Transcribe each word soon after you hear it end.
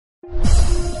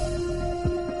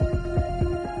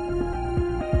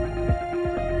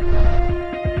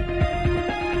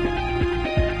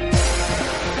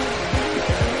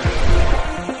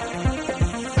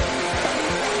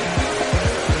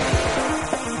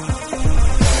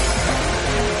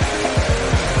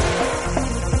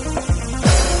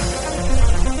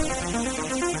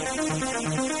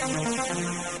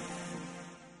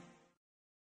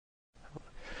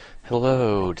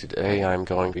Hello, today I'm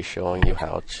going to be showing you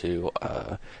how to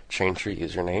change your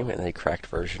username in a cracked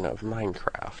version of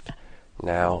Minecraft.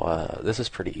 Now, this is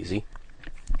pretty easy,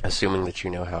 assuming that you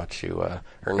know how to,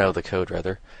 or know the code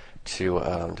rather, to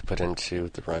put into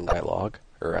the run dialog,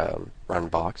 or run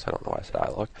box, I don't know why I said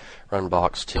dialog, run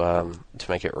box to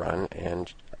make it run,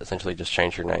 and essentially just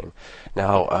change your name.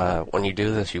 Now, when you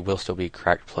do this, you will still be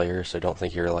cracked player, so don't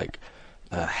think you're like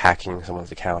hacking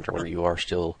someone's account or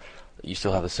whatever. You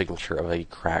still have the signature of a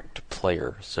cracked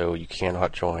player, so you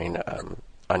cannot join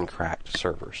uncracked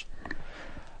servers.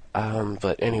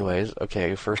 But anyways,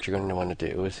 okay, first you're going to want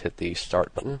to do is hit the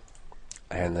start button,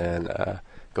 and then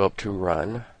go up to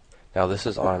run. Now this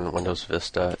is on Windows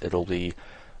Vista. It'll be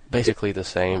basically the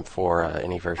same for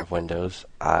any version of Windows.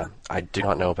 I do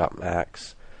not know about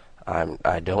Macs.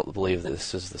 I don't believe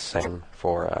this is the same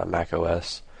for Mac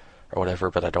OS or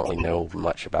whatever, but I don't really know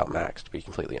much about Macs, to be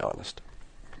completely honest.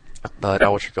 But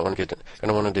now what you're going to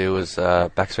want to do is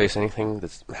backspace anything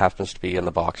that happens to be in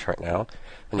the box right now,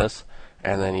 and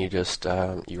then you just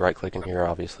you right click in here,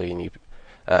 obviously, and you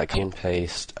can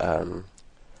paste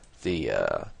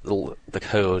the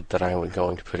code that I'm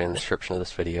going to put in the description of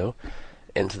this video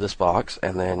into this box,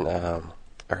 and then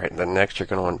alright, then next you're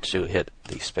going to want to hit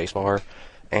the spacebar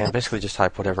and basically just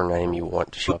type whatever name you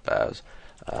want to show up as.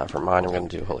 For mine, I'm going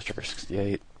to do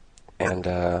HolyStricker68,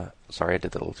 and sorry, I did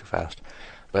that a little too fast.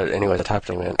 But anyways, I typed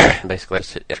them in, and basically I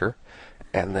just hit enter,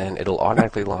 and then it'll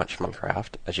automatically launch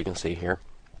Minecraft, as you can see here.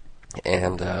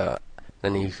 And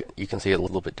then you can see it a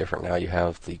little bit different now. You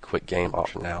have the quick game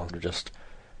option now. They're just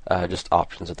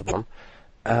options at the bottom.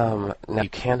 Now you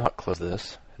cannot close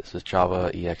this. This is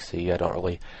Java.exe.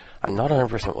 I'm not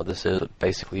 100% what this is, but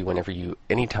basically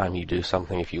anytime you do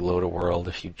something, if you load a world,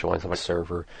 if you join somebody's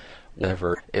server,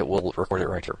 whatever, it will record it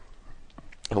right here.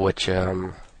 Which,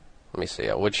 let me see,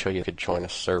 I would show you could join a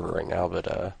server right now, but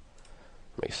let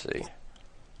me see.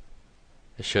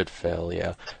 It should fail,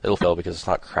 yeah. It'll fail because it's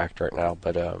not cracked right now,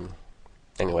 but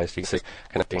anyways, you can see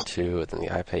connecting to then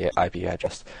the IP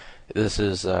address. This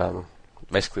is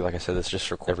basically, like I said, this just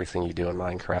records everything you do in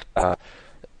Minecraft.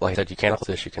 Like I said, you can upload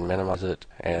this, you can minimize it,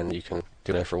 and you can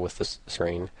do whatever with this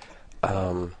screen.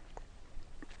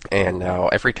 And now,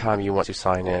 every time you want to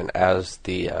sign in as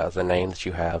the name that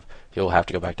you have, you'll have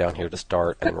to go back down here to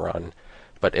start and run.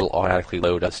 But it'll automatically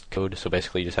load us code, so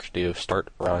basically you just have to do start,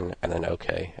 run, and then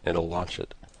OK, and it'll launch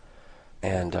it.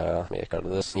 And let me go to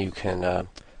this. You can, yeah,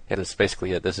 this is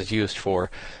basically it. This is used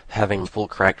for having full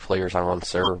cracked players on one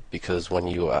server, because when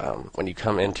you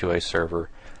come into a server,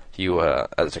 you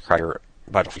as a cracker,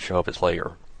 by default, you show up as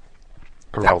player.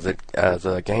 Now,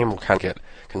 the game will kind of get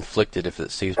conflicted if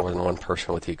it sees more than one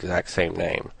person with the exact same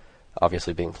name,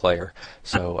 obviously being player.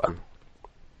 So,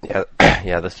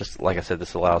 yeah, this just, like I said,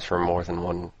 this allows for more than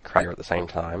one cracker at the same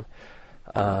time.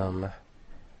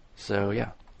 So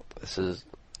yeah, this is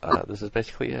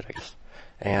basically it, I guess.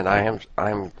 And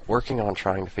I'm working on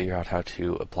trying to figure out how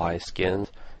to apply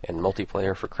skins in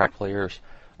multiplayer for cracked players.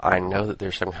 I know that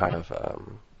there's some kind of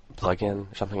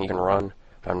plugin or something you can run.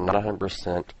 I'm not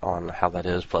 100% on how that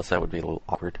is, plus that would be a little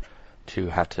awkward to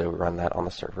have to run that on the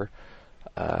server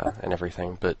and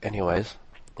everything. But anyways,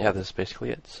 yeah, this is basically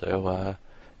it. So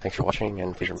thanks for watching,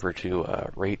 and please remember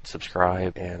to rate,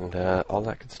 subscribe, and all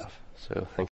that good stuff. So thanks.